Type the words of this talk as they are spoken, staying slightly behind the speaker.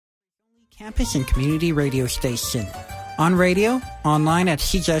campus and community radio station. On radio, online at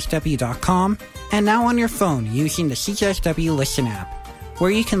cjsw.com, and now on your phone using the CJSW Listen app, where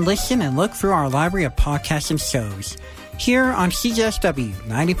you can listen and look through our library of podcasts and shows. Here on CJSW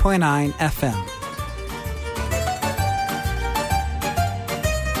 90.9 FM.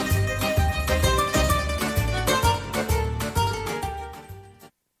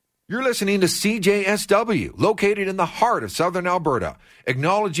 You're listening to CJSW, located in the heart of southern Alberta,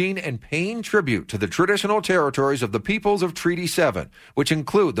 acknowledging and paying tribute to the traditional territories of the peoples of Treaty 7, which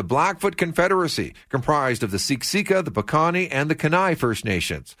include the Blackfoot Confederacy, comprised of the Siksika, the Piikani, and the Kainai First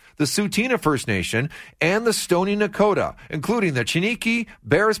Nations, the Tsuut'ina First Nation, and the Stoney Nakoda, including the Chiniki,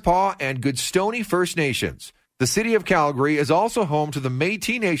 Bearspaw, and Goodstoney First Nations. The city of Calgary is also home to the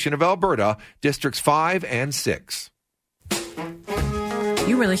Métis Nation of Alberta, Districts 5 and 6.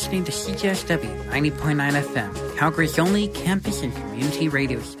 You were listening to CJSW 90.9 FM, Calgary's only campus and community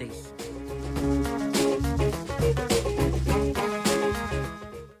radio station.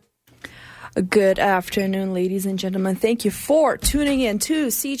 Good afternoon, ladies and gentlemen. Thank you for tuning in to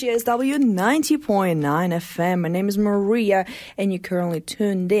CJSW 90.9 FM. My name is Maria, and you're currently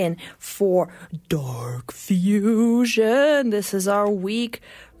tuned in for Dark Fusion. This is our week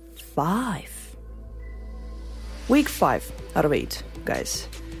 5. Week 5 out of 8. Guys,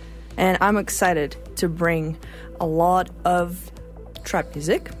 and I'm excited to bring a lot of trap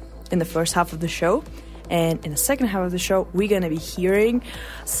music in the first half of the show, and in the second half of the show we're gonna be hearing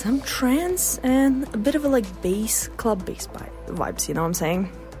some trance and a bit of a club bass vibes, you know what I'm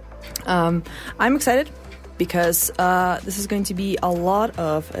saying? I'm excited because this is going to be a lot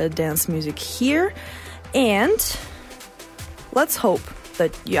of dance music here, and let's hope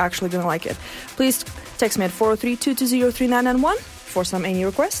that you're actually gonna like it. Please text me at 403-220-3991 for some any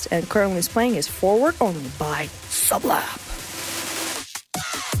requests, and currently is playing is Forward Only by Sublab.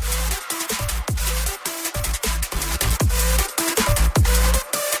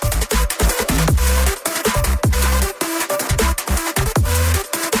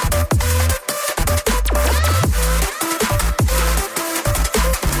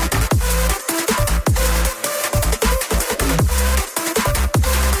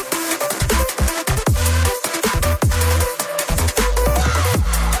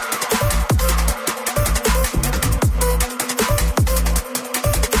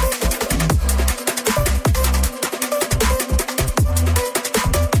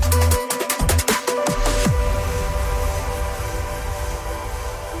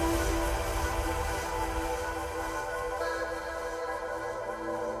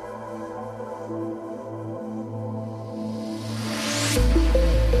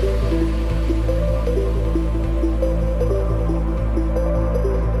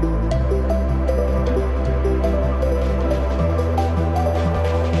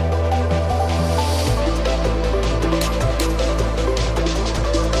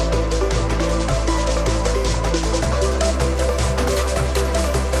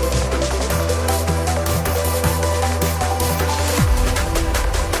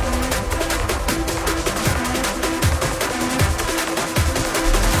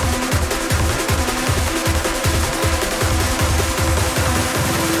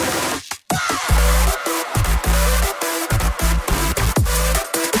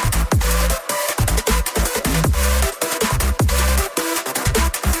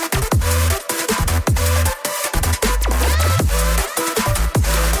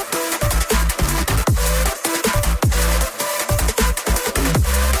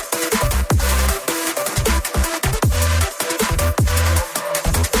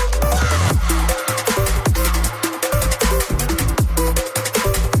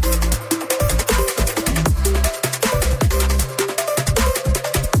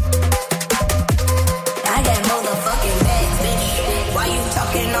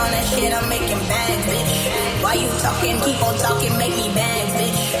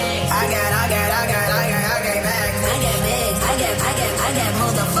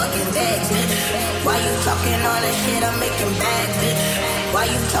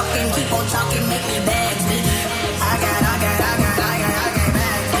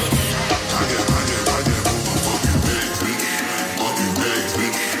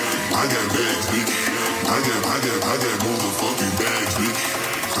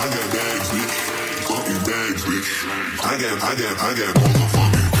 I get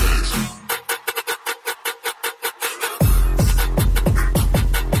motherfucking bags.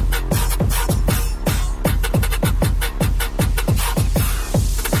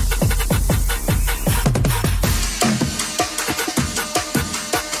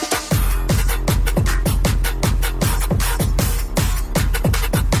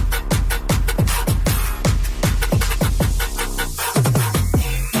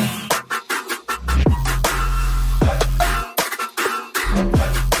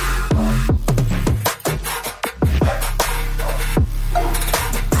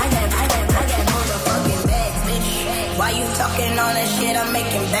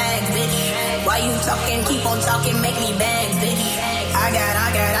 you talking? Keep on talking, make me bags, bitch. I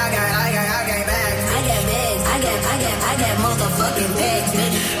got bags. I got motherfucking bags,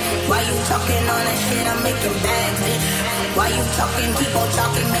 bitch. Why you talking on that shit? I'm making bags, bitch. Why you talking? Keep on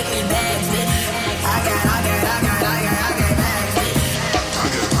talking, make me bags, bitch. I got bags, bitch.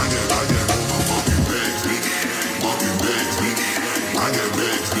 I got motherfucking bags, bitch. Fucking bags, bitch. I got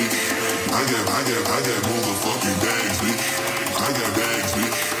bags, bitch. I got motherfucking bags, bitch. I got bags,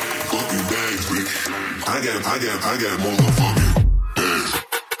 bitch. Fucking bags, bitch. I got motherfucking bags.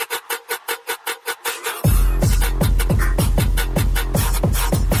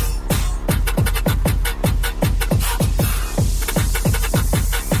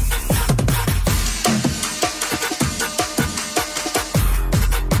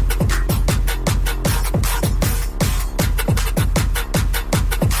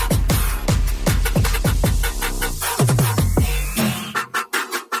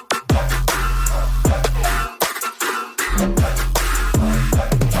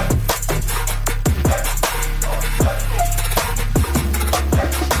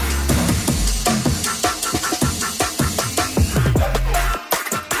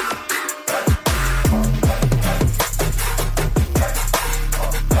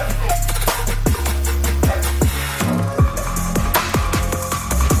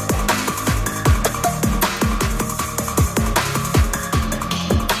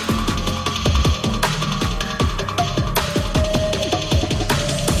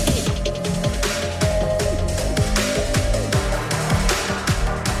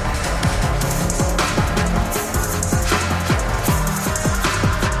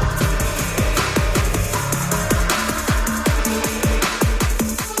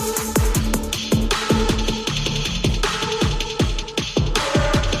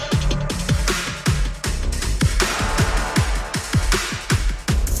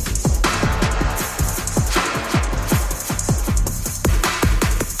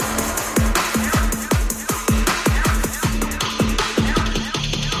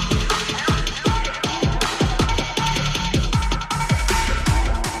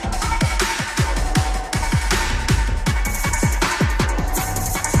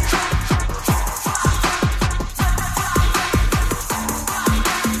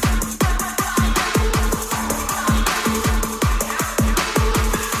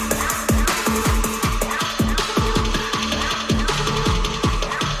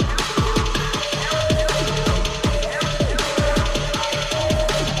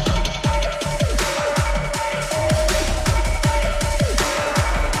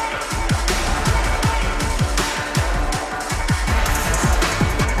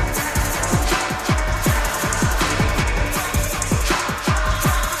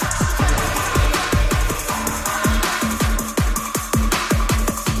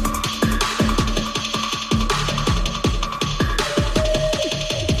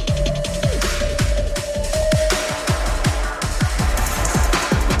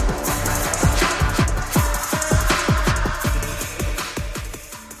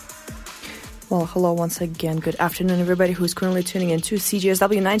 Well, hello once again. Good afternoon, everybody who's currently tuning in to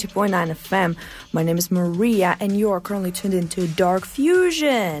CJSW 90.9 FM. My name is Maria, and you are currently tuned into Dark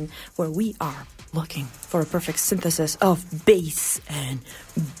Fusion, where we are looking for a perfect synthesis of bass and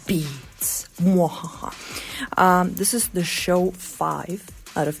beats. This is the show 5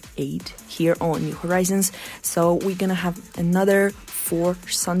 out of 8 here on New Horizons. So we're going to have another 4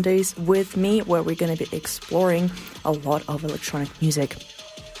 Sundays with me where we're going to be exploring a lot of electronic music.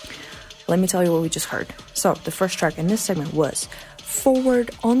 Let me tell you what we just heard. So the first track in this segment was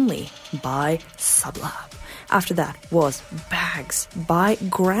Forward Only by Sublab. After that was Bags by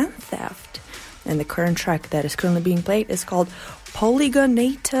Grand Theft. And the current track that is currently being played is called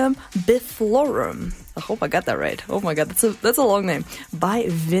Polygonatum Biflorum. I hope I got that right. Oh my god, that's a long name. By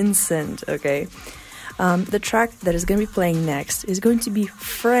Vincent, okay? The track that is going to be playing next is going to be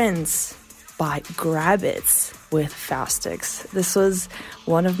Friends by Grabbits with Fastix. This was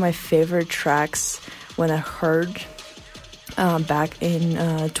one of my favorite tracks when I heard back in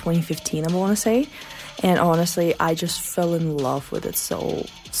 2015, I want to say. And honestly, I just fell in love with it so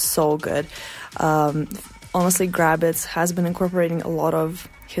good. Honestly, Grabbits has been incorporating a lot of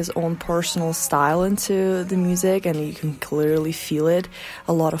his own personal style into the music, and you can clearly feel it.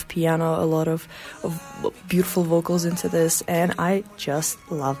 A lot of piano, a lot of beautiful vocals into this, and I just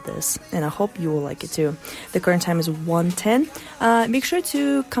love this, and I hope you will like it too. The current time is 1:10. Make sure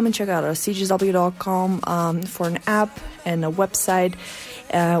to come and check out cjsw.com for an app and a website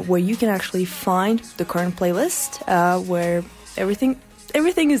where you can actually find the current playlist where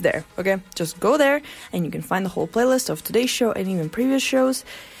everything is there, okay? Just go there and you can find the whole playlist of today's show and even previous shows.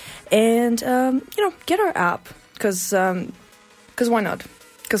 and get our app because why not?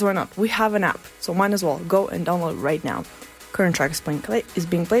 Because why not? We have an app, so might as well go and download it right now. Current track is being played.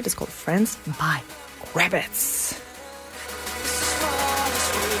 It's called Friends by Rabbits.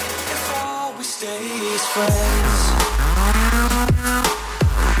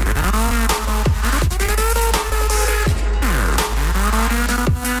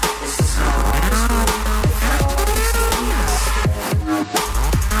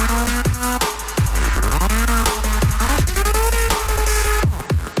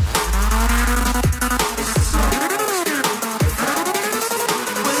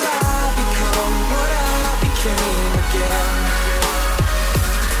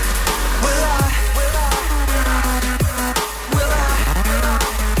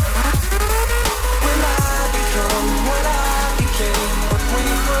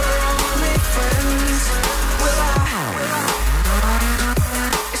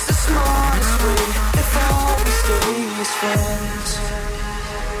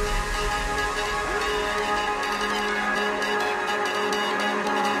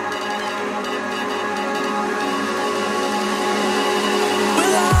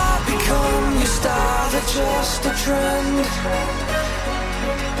 Just a trend.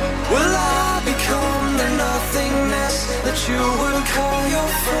 Will I become the nothingness that you would call your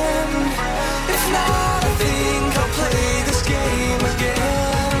friend? If not, I think I'll play this game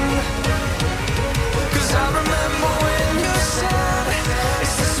again. 'Cause I remember when you said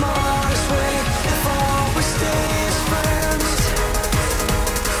it's the smartest way if all we stay as friends.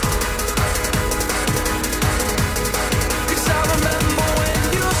 'Cause I remember when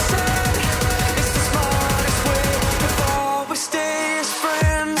you said it's the smartest way if all we stay as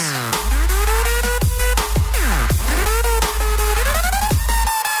friends.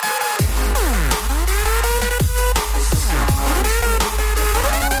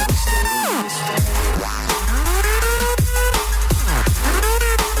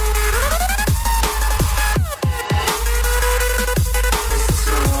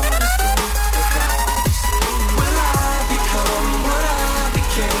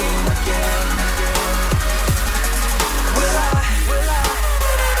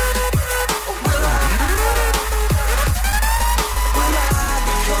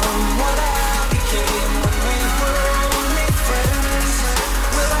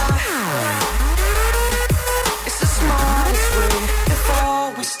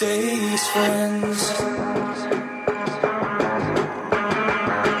 Stay as friends.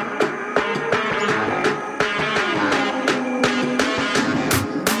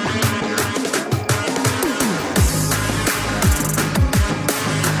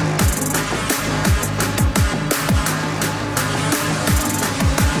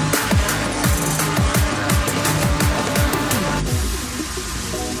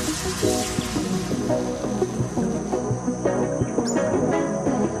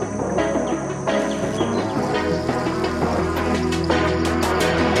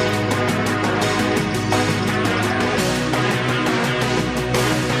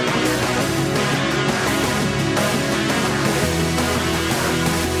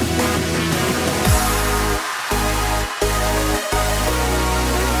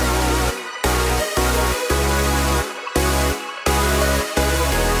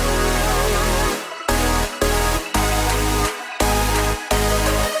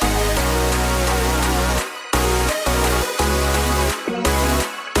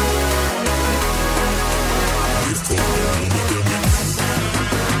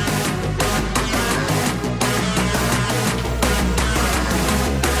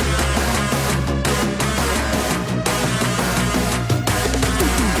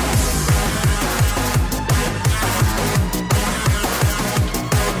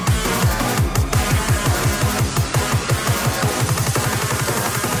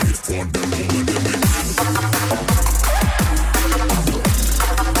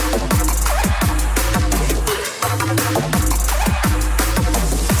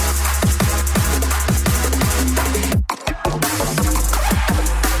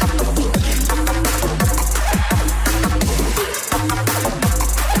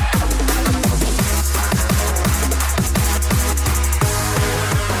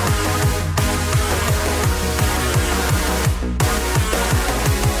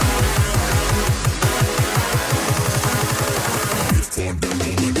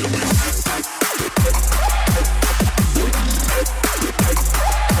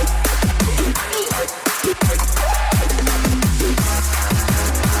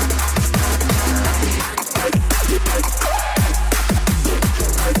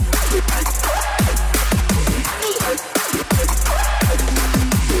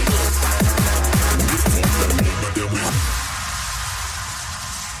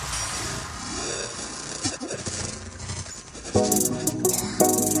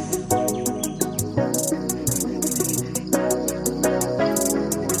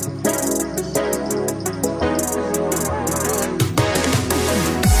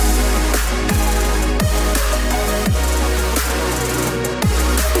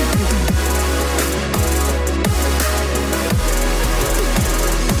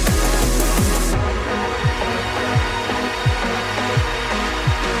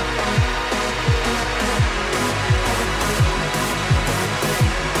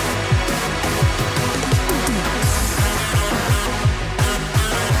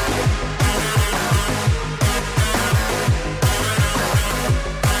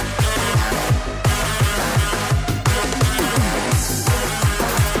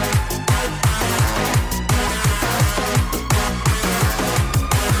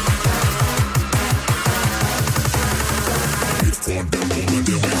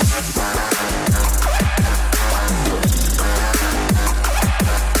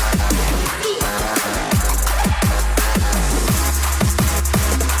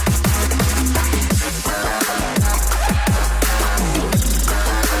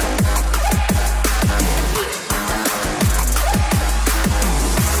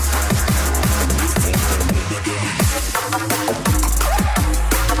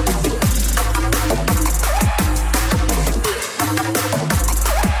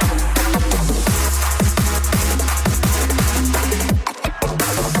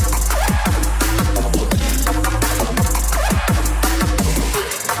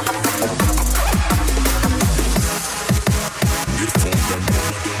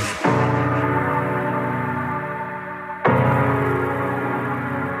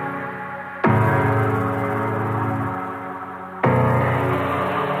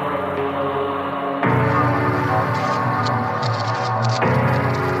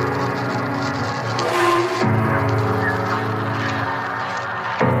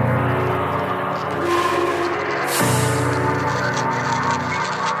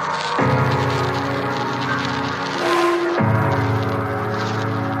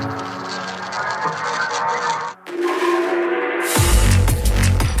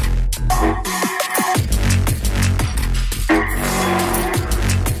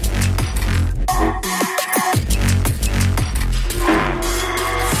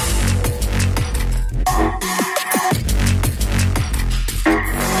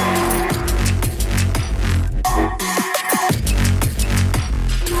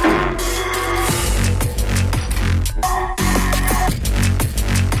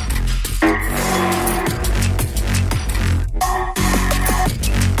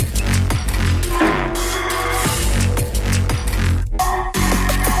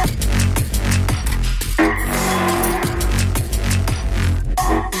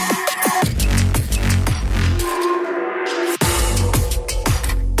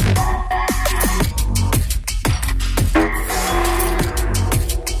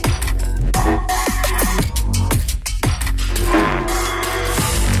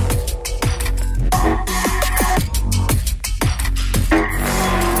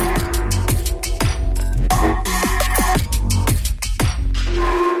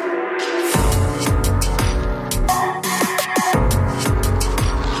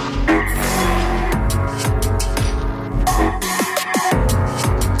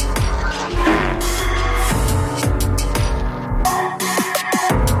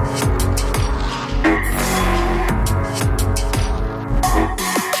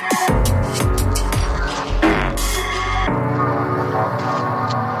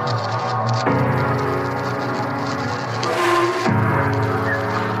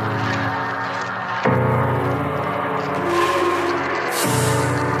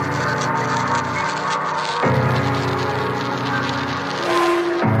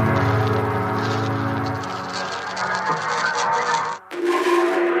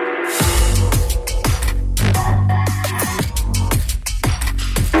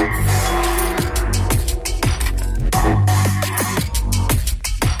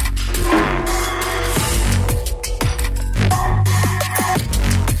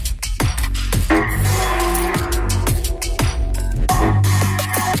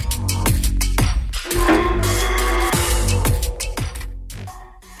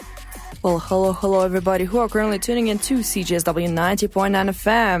 Well, hello everybody who are currently tuning in to CJSW 90.9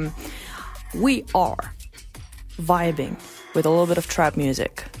 FM. We are vibing with a little bit of trap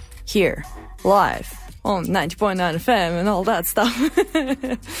music here, live on 90.9 FM and all that stuff.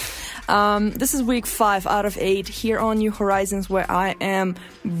 This is week 5 out of 8 here on New Horizons, where I am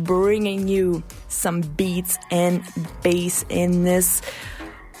bringing you some beats and bass in this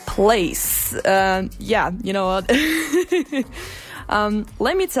place. Yeah, you know what?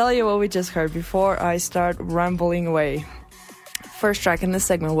 Let me tell you what we just heard before I start rambling away. First track in this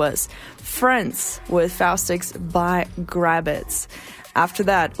segment was Friends with Faustix by Grabbits. After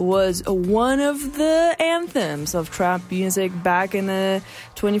that was one of the anthems of trap music back in the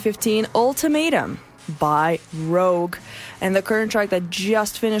 2015, Ultimatum by Rogue. And the current track that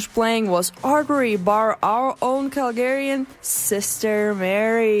just finished playing was Artery by our own Calgarian Sister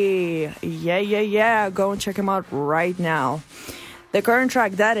Mary. Yeah. Go and check him out right now. The current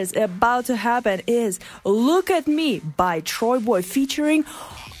track that is about to happen is Look at Me by Troy Boy featuring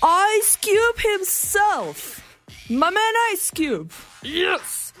Ice Cube himself. My man Ice Cube.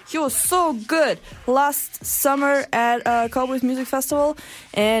 Yes! He was so good last summer at Cowboys Music Festival,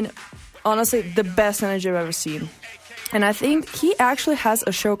 and honestly, the best energy I've ever seen. And I think he actually has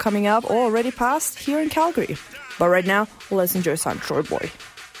a show coming up or already passed here in Calgary. But right now, let's enjoy some Troy Boy.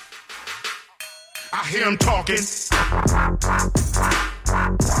 I hear him talking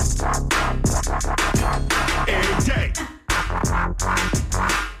every day.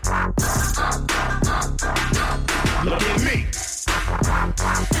 Look at me.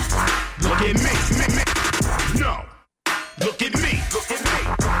 Look at me. No. Look at me. Look at me.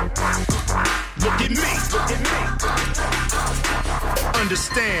 Look at me. Look at me.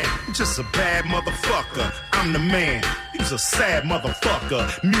 Understand, just a bad motherfucker. I'm the man. He's a sad motherfucker.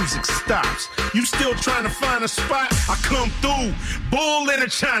 Music stops. You still trying to find a spot? I come through. Bull in a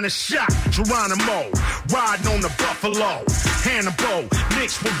China shop. Geronimo. Riding on the buffalo. Hannibal.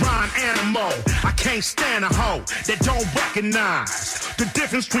 Mixed with Ron Animal. I can't stand a hoe that don't recognize the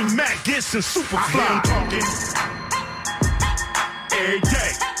difference between Matt Gitz and Superfly. I hear him talking every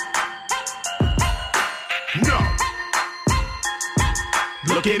day. No.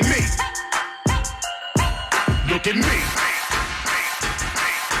 Look at me. Look at me.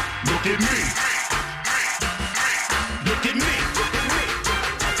 Look at me. Look at me. Look at me.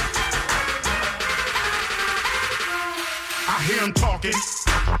 I hear him talking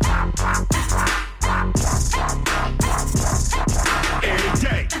every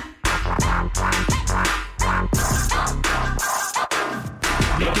day.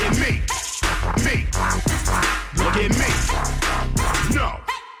 Look at me. Me. Look at me. No.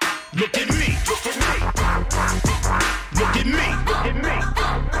 Look at me. Look at me. Look at me. Look at me.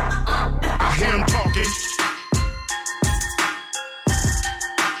 I hear him talking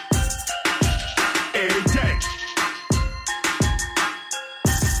every day.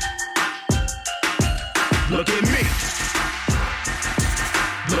 Look at me.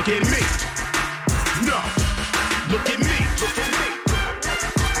 Look at me. No. Look at me. Look at me.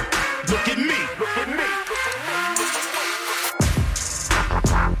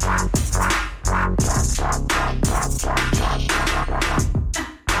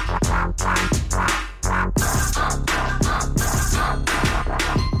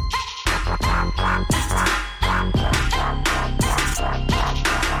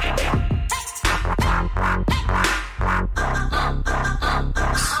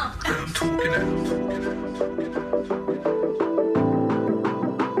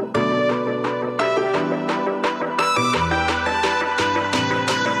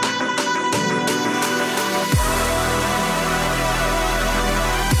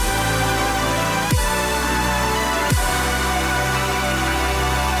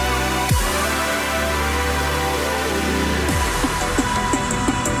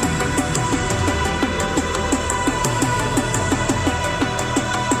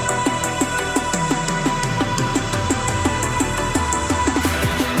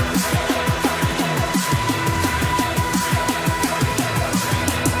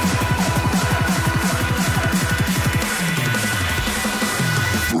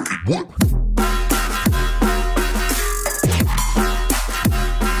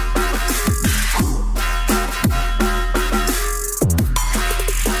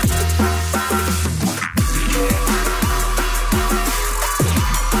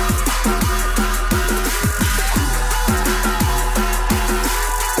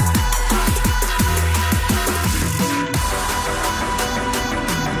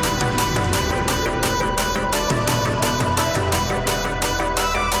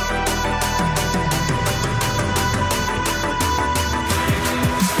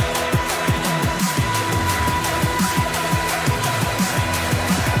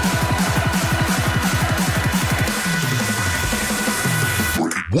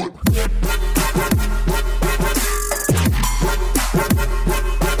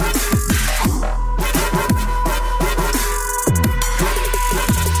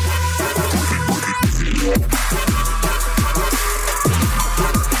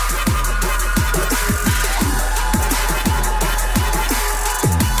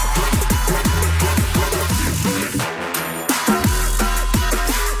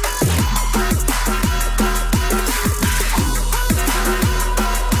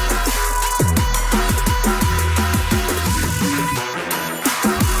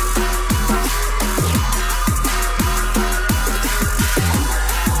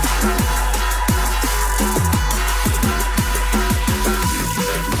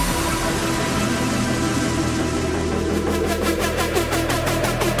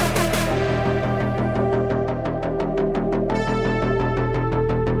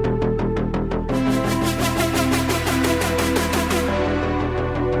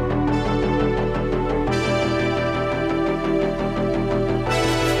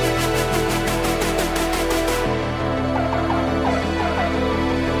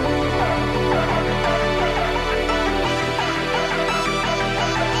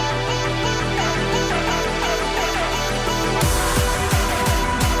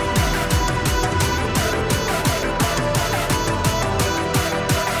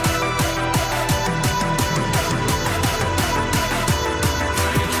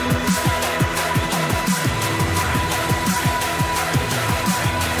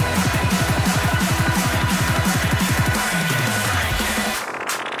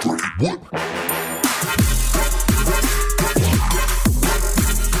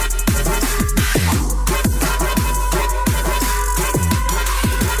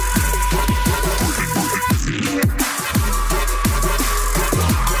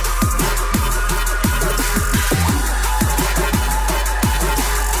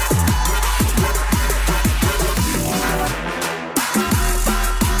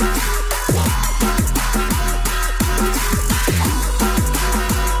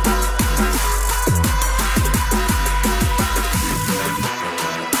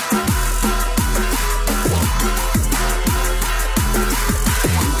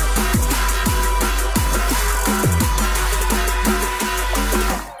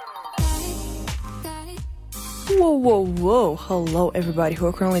 whoa. Hello, everybody who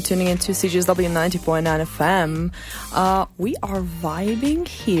are currently tuning into CJSW 90.9 FM. We are vibing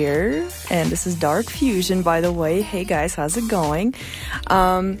here, and this is Dark Fusion, by the way. Hey, guys, how's it going?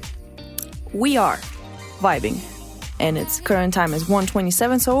 We are vibing, and its current time is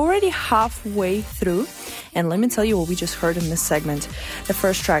 1:27, so already halfway through. And let me tell you what we just heard in this segment. The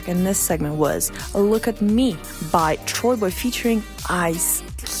first track in this segment was Look at Me by Troy Boy featuring Ice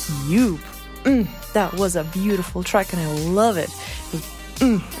Cube. That was a beautiful track, and I love it.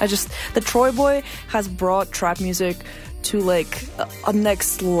 The Troy Boy has brought trap music to like a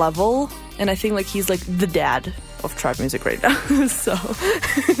next level, and I think like he's like the dad of trap music right now. So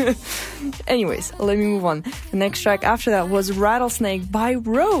anyways, let me move on. The next track after that was Rattlesnake by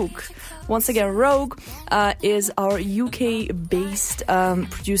Rogue. Once again, Rogue is our UK-based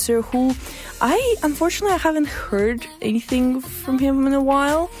producer who unfortunately I haven't heard anything from him in a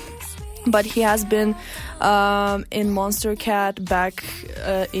while, but he has been in Monster Cat back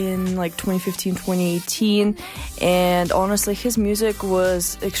in like 2015, 2018, and honestly his music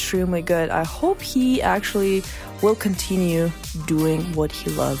was extremely good. I hope he actually will continue doing what he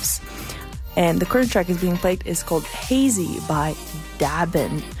loves. And the current track is being played is called Hazy by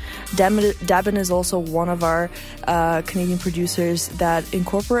Dabin. Dabin is also one of our Canadian producers that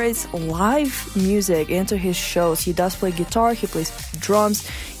incorporates live music into his shows. He does play guitar, he plays drums,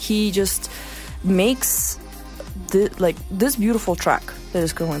 he just makes this beautiful track that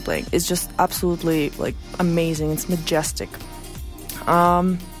is currently playing. It's just absolutely like amazing. It's majestic.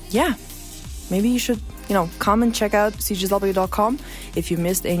 Yeah, maybe you should come and check out cjsw.com if you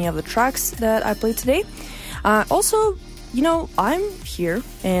missed any of the tracks that I played today. Also, I'm here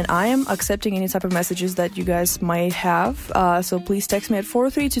and I am accepting any type of messages that you guys might have. So please text me at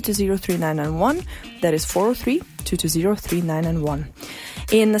 403-220-3991. That is 403-220-3991.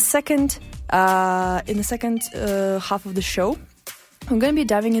 In the second half of the show, I'm going to be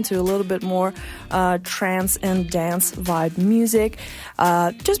diving into a little bit more trance and dance vibe music,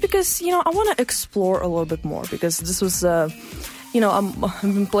 just because, I want to explore a little bit more, because this was... I've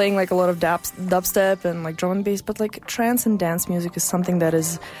been playing like a lot of dubstep and like drum and bass, but like trance and dance music is something that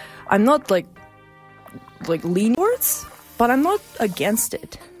is, I'm not like lean towards, but I'm not against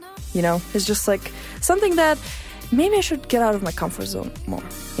it. It's just like something that maybe I should get out of my comfort zone more,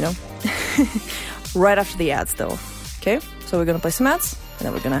 Right after the ads though. Okay, so we're gonna play some ads and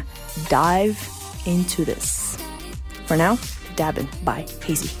then we're gonna dive into this. For now, Dabin by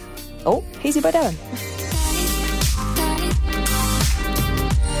Hazy. Oh, Hazy by Dabin.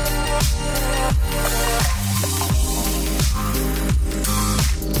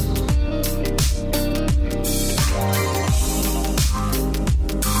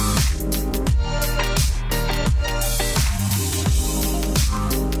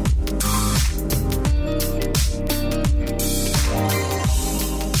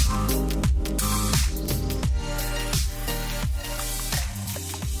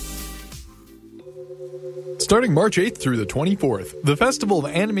 Starting March 8th through the 24th, the Festival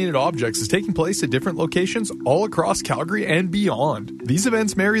of Animated Objects is taking place at different locations all across Calgary and beyond. These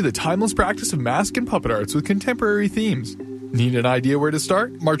events marry the timeless practice of mask and puppet arts with contemporary themes. Need an idea where to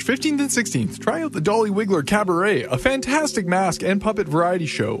start? March 15th and 16th, try out the Dolly Wiggler Cabaret, a fantastic mask and puppet variety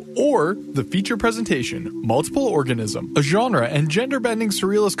show, or the feature presentation, Multiple Organism, a genre and gender-bending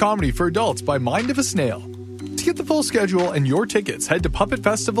surrealist comedy for adults by Mind of a Snail. To get the full schedule and your tickets, head to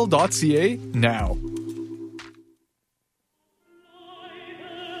puppetfestival.ca now.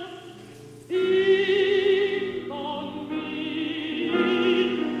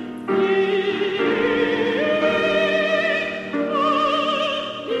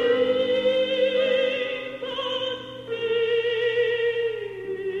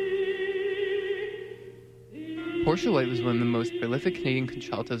 Portia White was one of the most prolific Canadian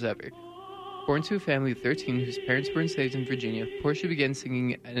contraltos ever. Born to a family of 13 whose parents were enslaved in Virginia, Portia began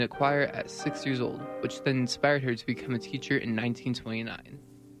singing in a choir at 6 years old, which then inspired her to become a teacher in 1929.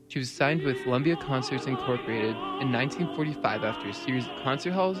 She was signed with Columbia Concerts Incorporated in 1945 after a series of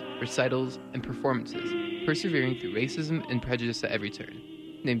concert halls, recitals, and performances, persevering through racism and prejudice at every turn.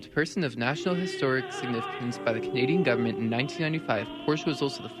 Named Person of National Historic Significance by the Canadian government in 1995, Portia was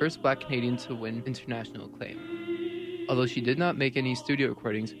also the first Black Canadian to win international acclaim. Although she did not make any studio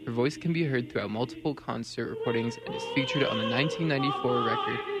recordings, her voice can be heard throughout multiple concert recordings and is featured on the 1994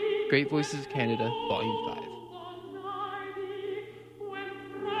 record Great Voices of Canada, Volume 5.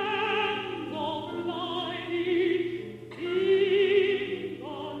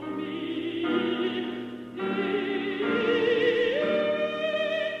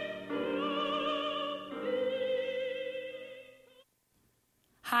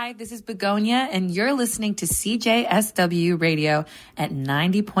 Hi, this is Begonia, and you're listening to CJSW Radio at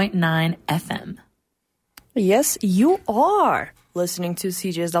 90.9 FM. Yes, you are listening to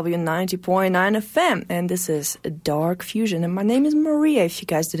CJSW 90.9 FM, and this is Dark Fusion, and my name is Maria. If you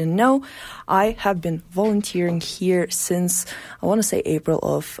guys didn't know, I have been volunteering here since, I want to say, April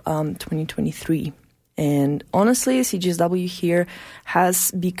of 2023. And honestly, CJSW here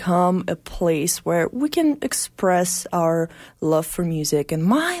has become a place where we can express our love for music. And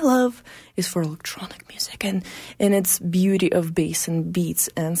my love is for electronic music and its beauty of bass and beats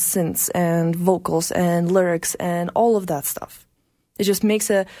and synths and vocals and lyrics and all of that stuff. It just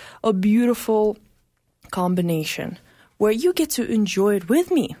makes a beautiful combination where you get to enjoy it with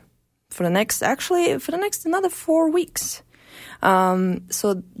me for the next another 4 weeks.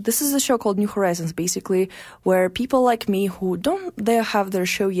 So this is a show called New Horizons, basically, where people like me who don't have their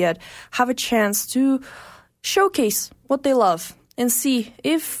show yet have a chance to showcase what they love and see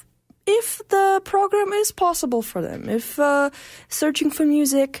if the program is possible for them, if searching for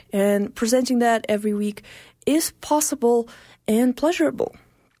music and presenting that every week is possible and pleasurable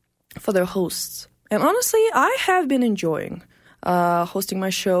for their hosts. And honestly, I have been enjoying hosting my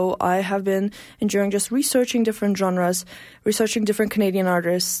show. I have been enjoying just researching different genres, researching different Canadian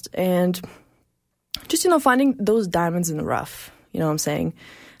artists, and just, finding those diamonds in the rough. You know what I'm saying?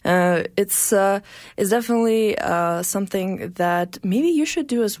 It's definitely something that maybe you should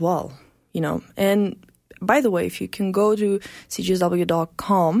do as well, And by the way, if you can go to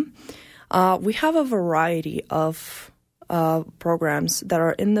cjsw.com, we have a variety of programs that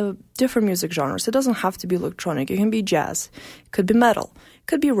are in the different music genres. It doesn't have to be electronic. It can be jazz. It could be metal. It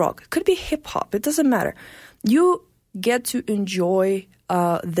could be rock. It could be hip-hop. It doesn't matter. You get to enjoy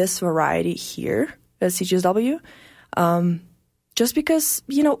this variety here at CJSW just because,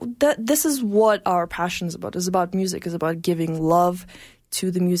 this is what our passion is about. It's about music. It's about giving love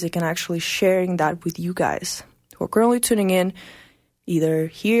to the music and actually sharing that with you guys who are currently tuning in, either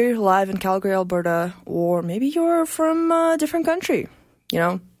here live in Calgary, Alberta, or maybe you're from a different country.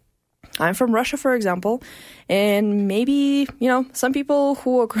 I'm from Russia, for example, and maybe, some people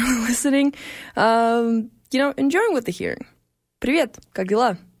who are currently listening, enjoying what they're hearing. Привет, как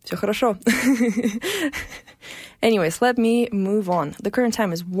дела? Все хорошо. Anyways, let me move on. The current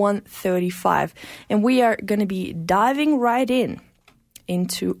time is 1:35, and we are going to be diving right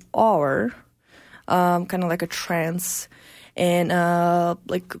into our kind of like a trance and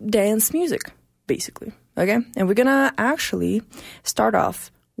like dance music, basically. Okay? And we're gonna actually start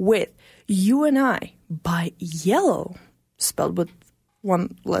off with You and I by Yellow, spelled with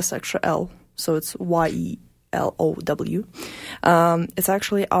one less extra L, so it's YELOW. It's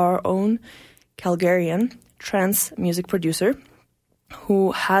actually our own Calgarian trance music producer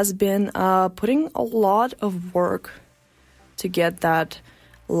who has been putting a lot of work to get that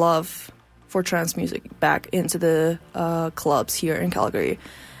love for trance music back into the clubs here in Calgary.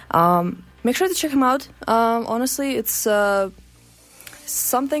 Make sure to check him out. Honestly, it's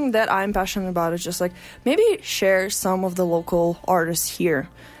something that I'm passionate about. It's just like maybe share some of the local artists here,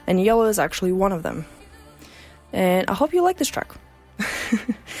 and Yellow is actually one of them. And I hope you like this track.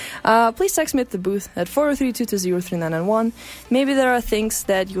 Please text me at the booth at 403-220-3991. Maybe there are things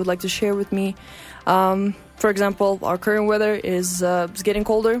that you would like to share with me. For example, our current weather is getting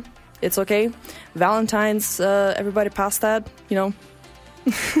colder. It's okay. Valentine's, everybody passed that,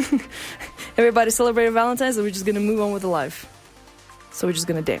 Everybody celebrated Valentine's, and we're just going to move on with the life. So we're just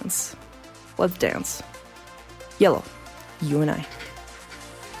going to dance. Let's dance. Yellow, You and I.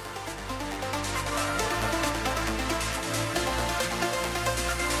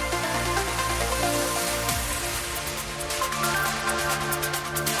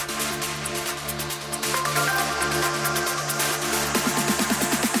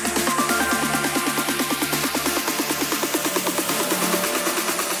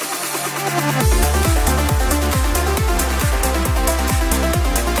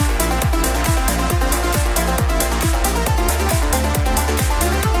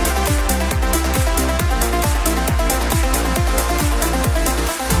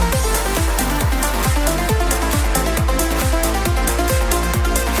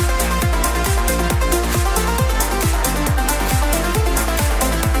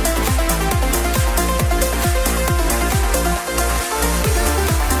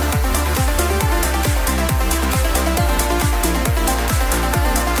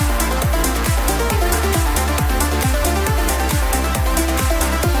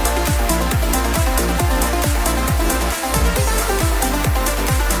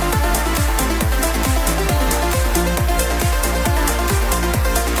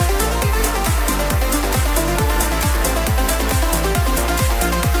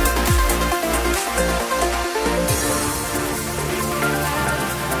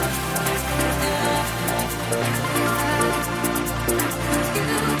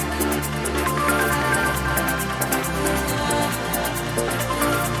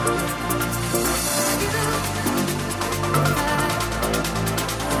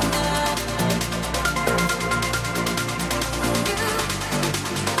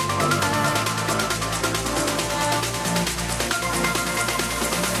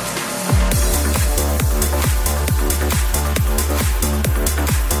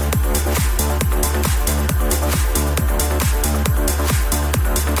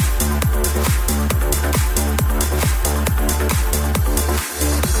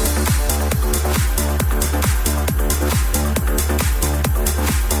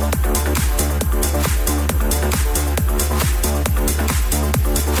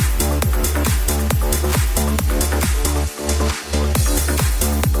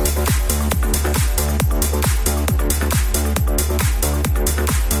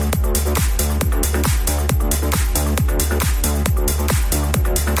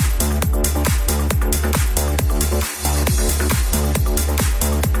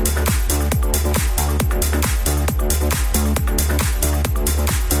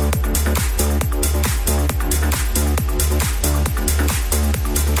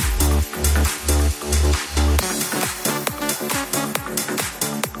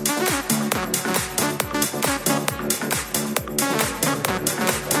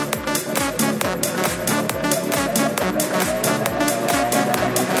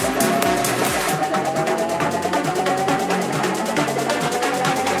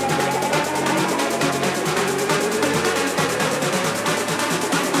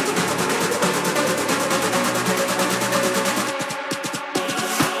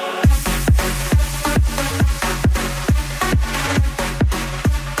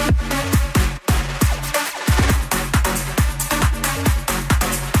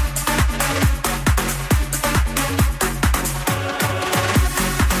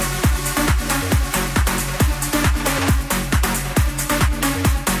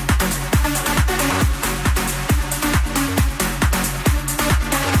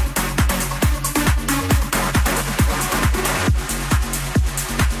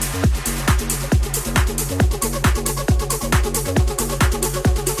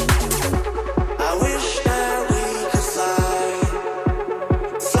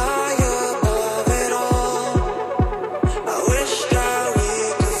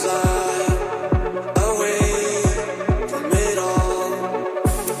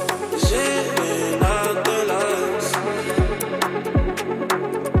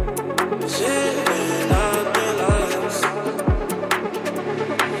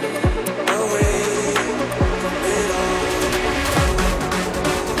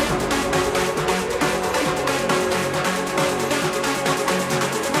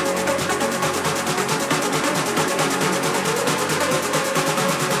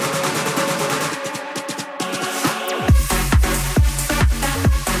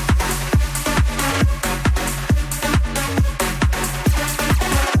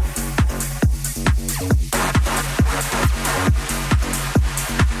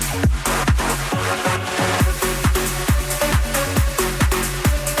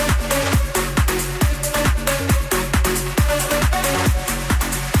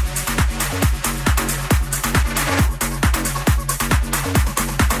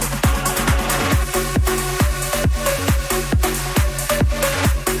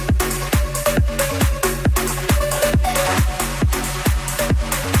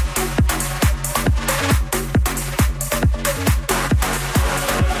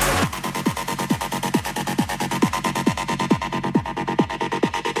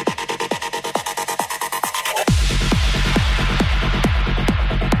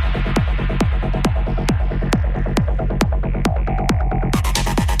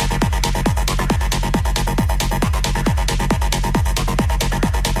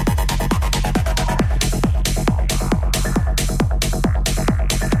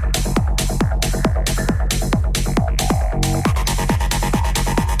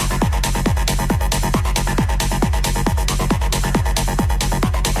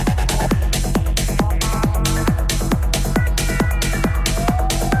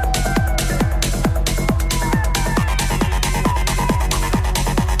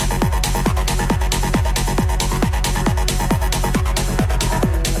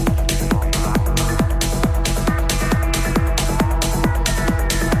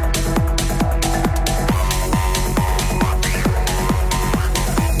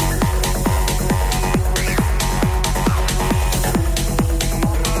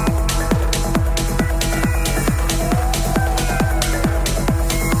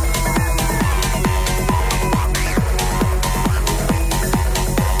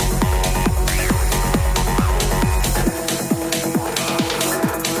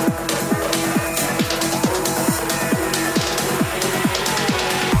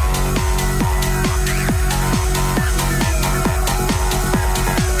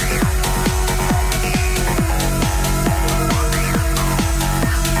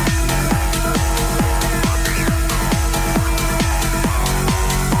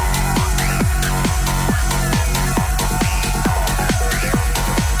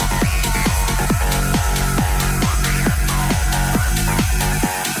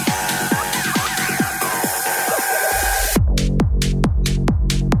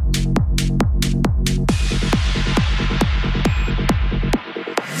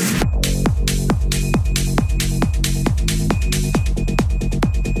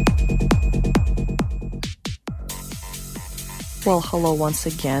 Well, hello once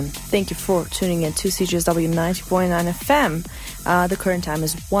again. Thank you for tuning in to CJSW 90.9 FM. The current time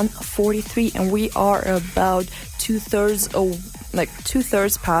is 1:43, and we are about two-thirds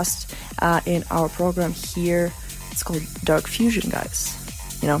past in our program here. It's called Dark Fusion, guys.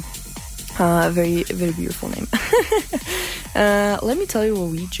 You know, very, very beautiful name. Let me tell you what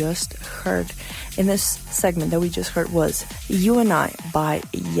we just heard. In this segment that we just heard was You and I by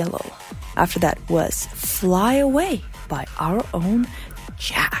Yellow. After that was Fly Away by our own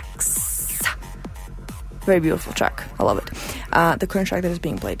Jax. Very beautiful track. I love it. The current track that is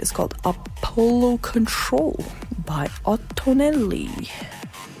being played is called Apollo Control by Ottonelli.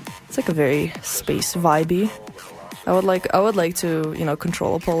 It's like a very space vibey. I would like to,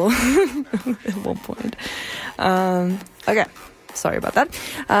 control Apollo at one point. Okay. Sorry about that.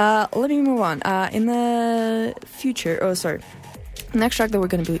 Let me move on. In the future, next track that we're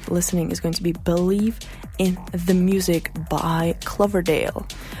going to be listening is going to be Believe in the Music by Cloverdale,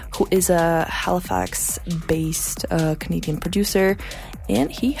 who is a Halifax-based Canadian producer, and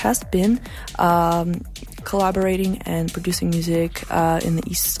he has been collaborating and producing music in the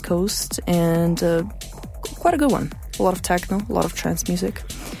East Coast, and quite a good one. A lot of techno, a lot of trance music.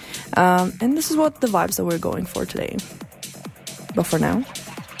 And this is what the vibes that we're going for today. But for now,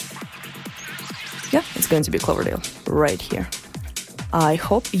 yeah, it's going to be Cloverdale right here. I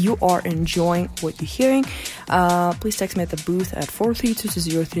hope you are enjoying what you're hearing. Please text me at the booth at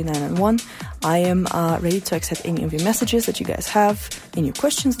 432203991. I am ready to accept any of your messages that you guys have, any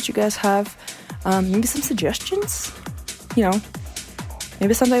questions that you guys have, maybe some suggestions,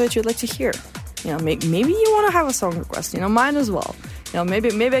 maybe something that you'd like to hear. Maybe you want to have a song request, mine as well.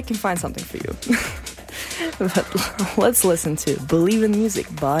 Maybe I can find something for you. But let's listen to Believe in the Music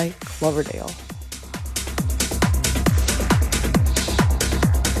by Cloverdale.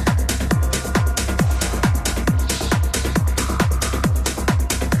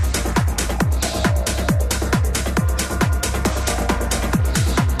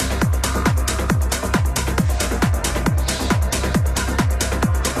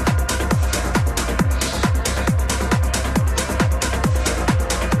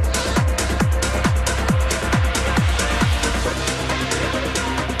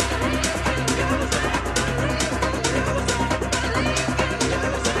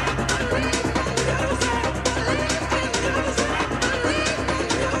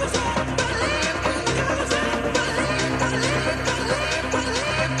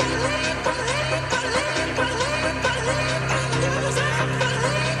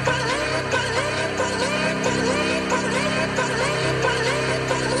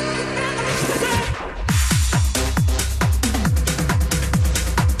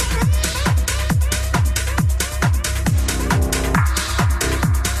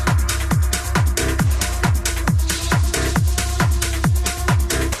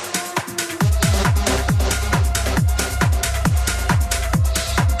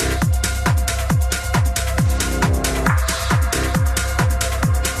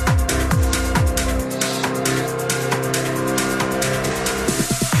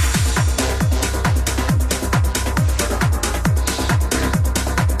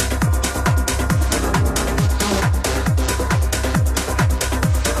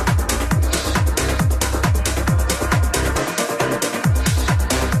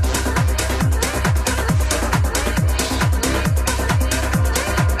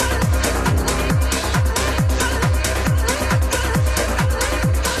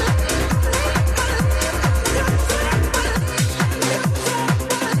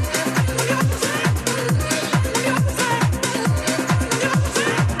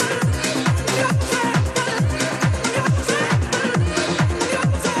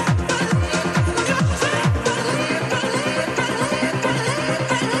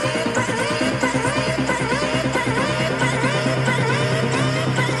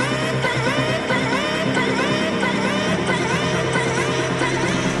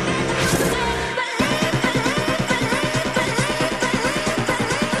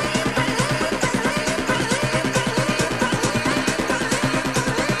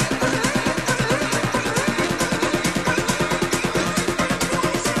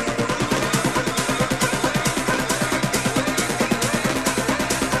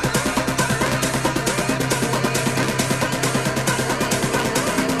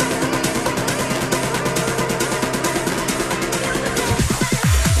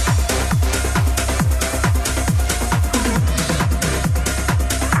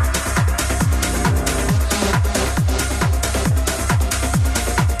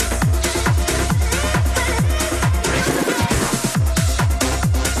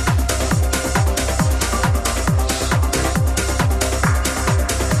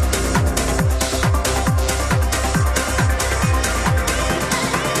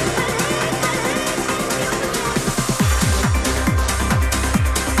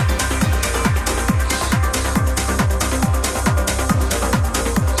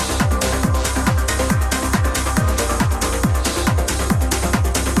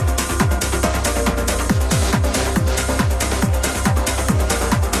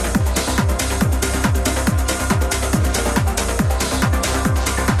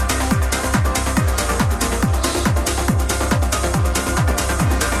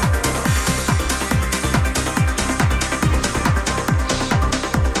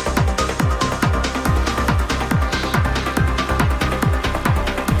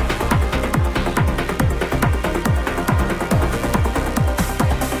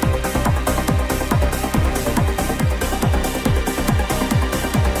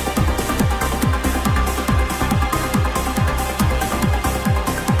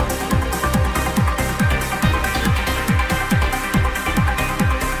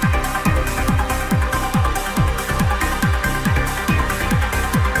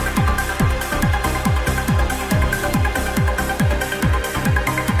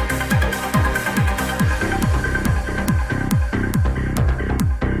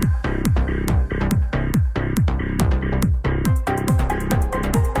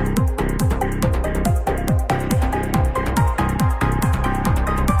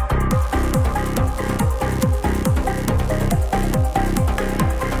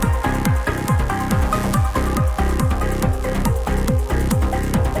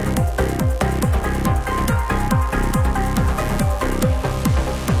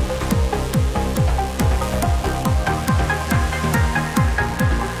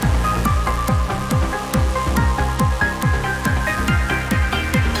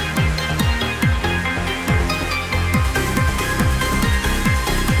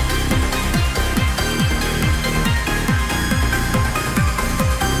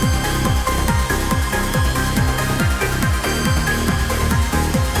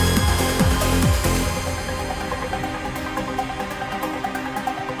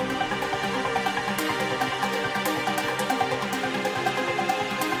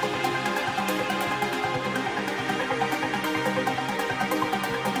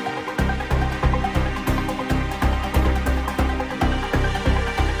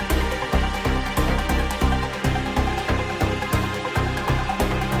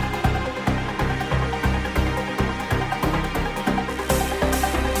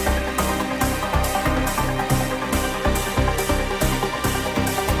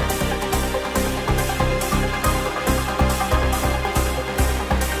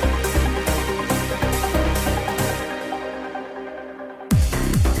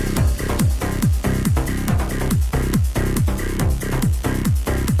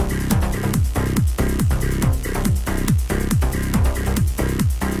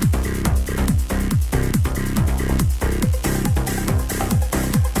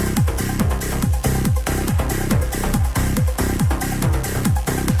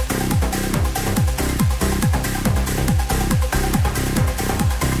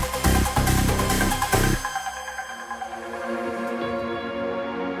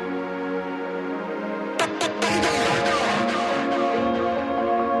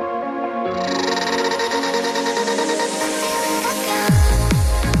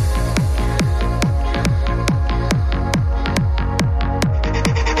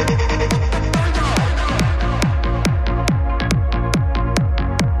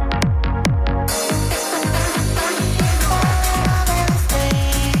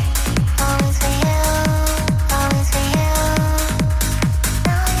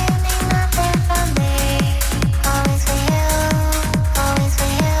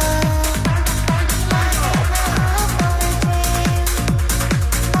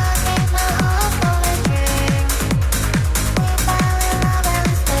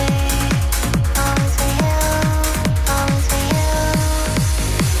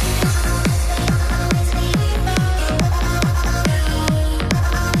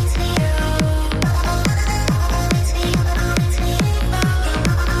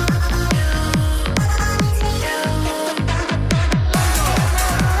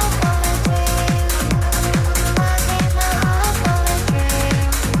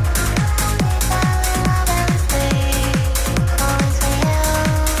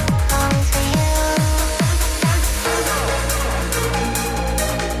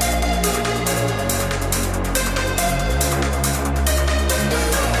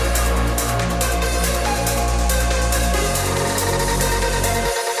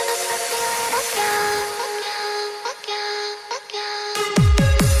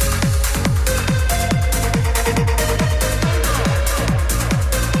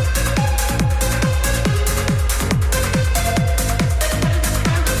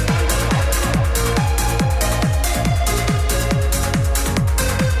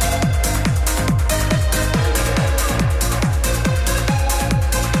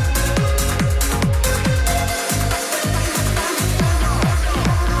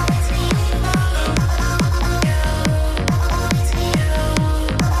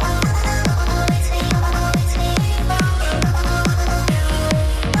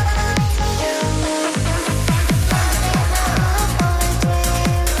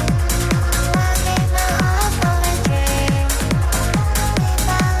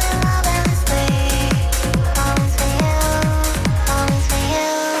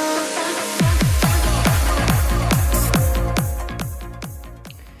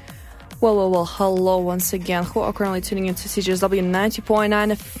 Well, hello once again. Who are currently tuning into CJSW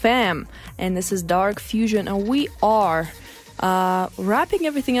 90.9 FM, and this is Dark Fusion, and we are wrapping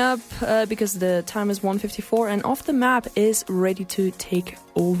everything up because the time is 1:54, and Off the Map is ready to take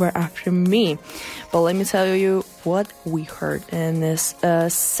over after me. But let me tell you what we heard in this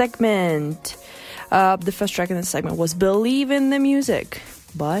segment. The first track in this segment was Believe in the Music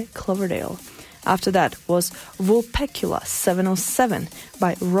by Cloverdale. After that was Vulpecula 707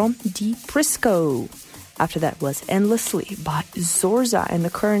 by Rom D. Prisco. After that was Endlessly by Zorza, and the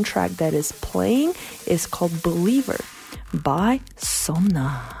current track that is playing is called Believer by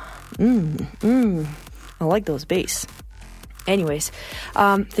Somna. I like those bass. Anyways,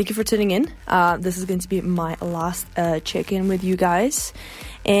 thank you for tuning in. This is going to be my last check-in with you guys,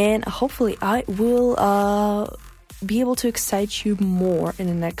 and hopefully I will be able to excite you more in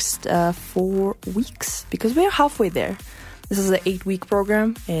the next 4 weeks, because we are halfway there. This is an 8-week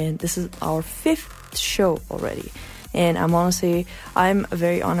program, and this is our 5th show already. And I'm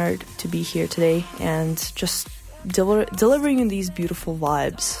very honored to be here today and just delivering these beautiful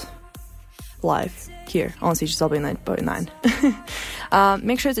vibes live here on CJSW 9.9.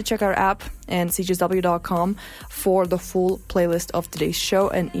 Make sure to check our app and cjsw.com for the full playlist of today's show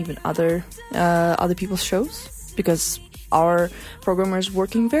and even other people's shows, because our programmer is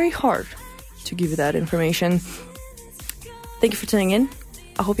working very hard to give you that information. Thank you for tuning in.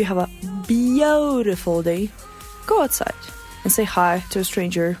 I hope you have a beautiful day. Go outside and say hi to a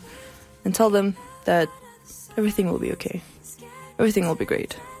stranger and tell them that everything will be okay. Everything will be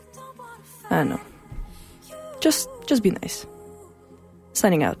great. I don't know. Just be nice.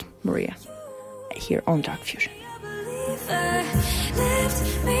 Signing out, Maria, here on Dark Fusion.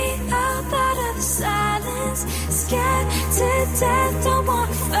 Lift me up out of the silence, scared to death, don't want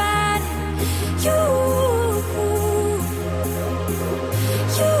to fight you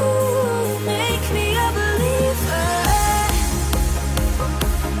make me a believer,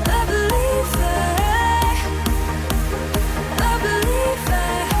 a believer, a believer.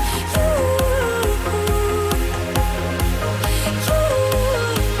 You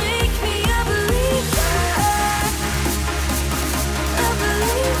make me a believer, a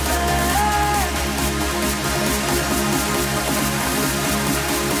believer.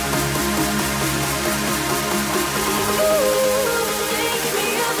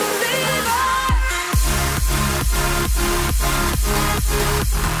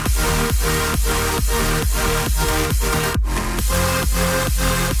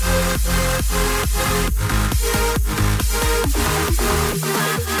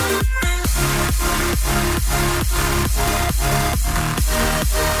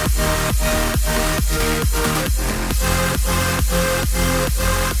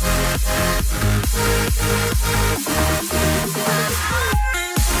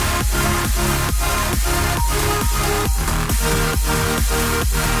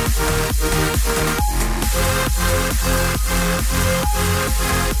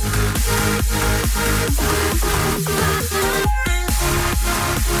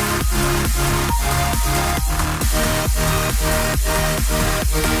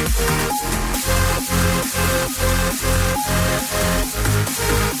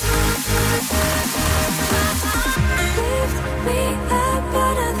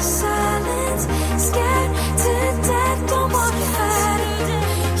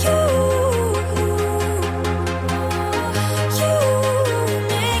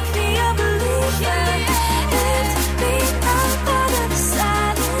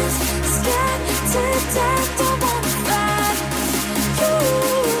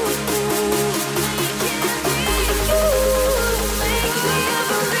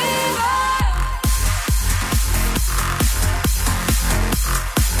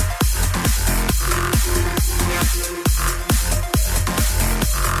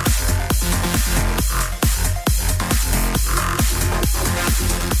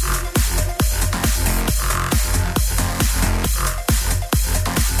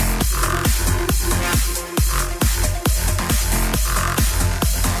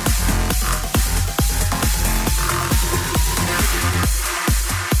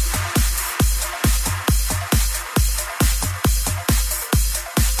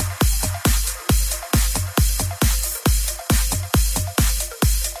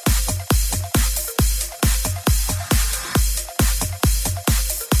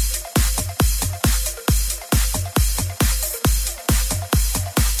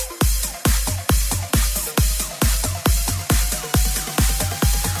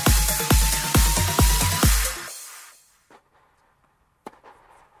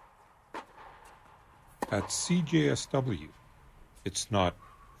 At CJSW, it's not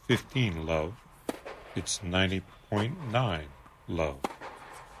 15 Love. It's 90.9 Love.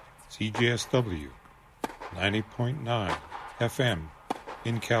 CJSW 90.9 FM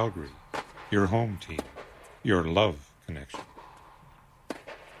in Calgary. Your home team. Your love connection.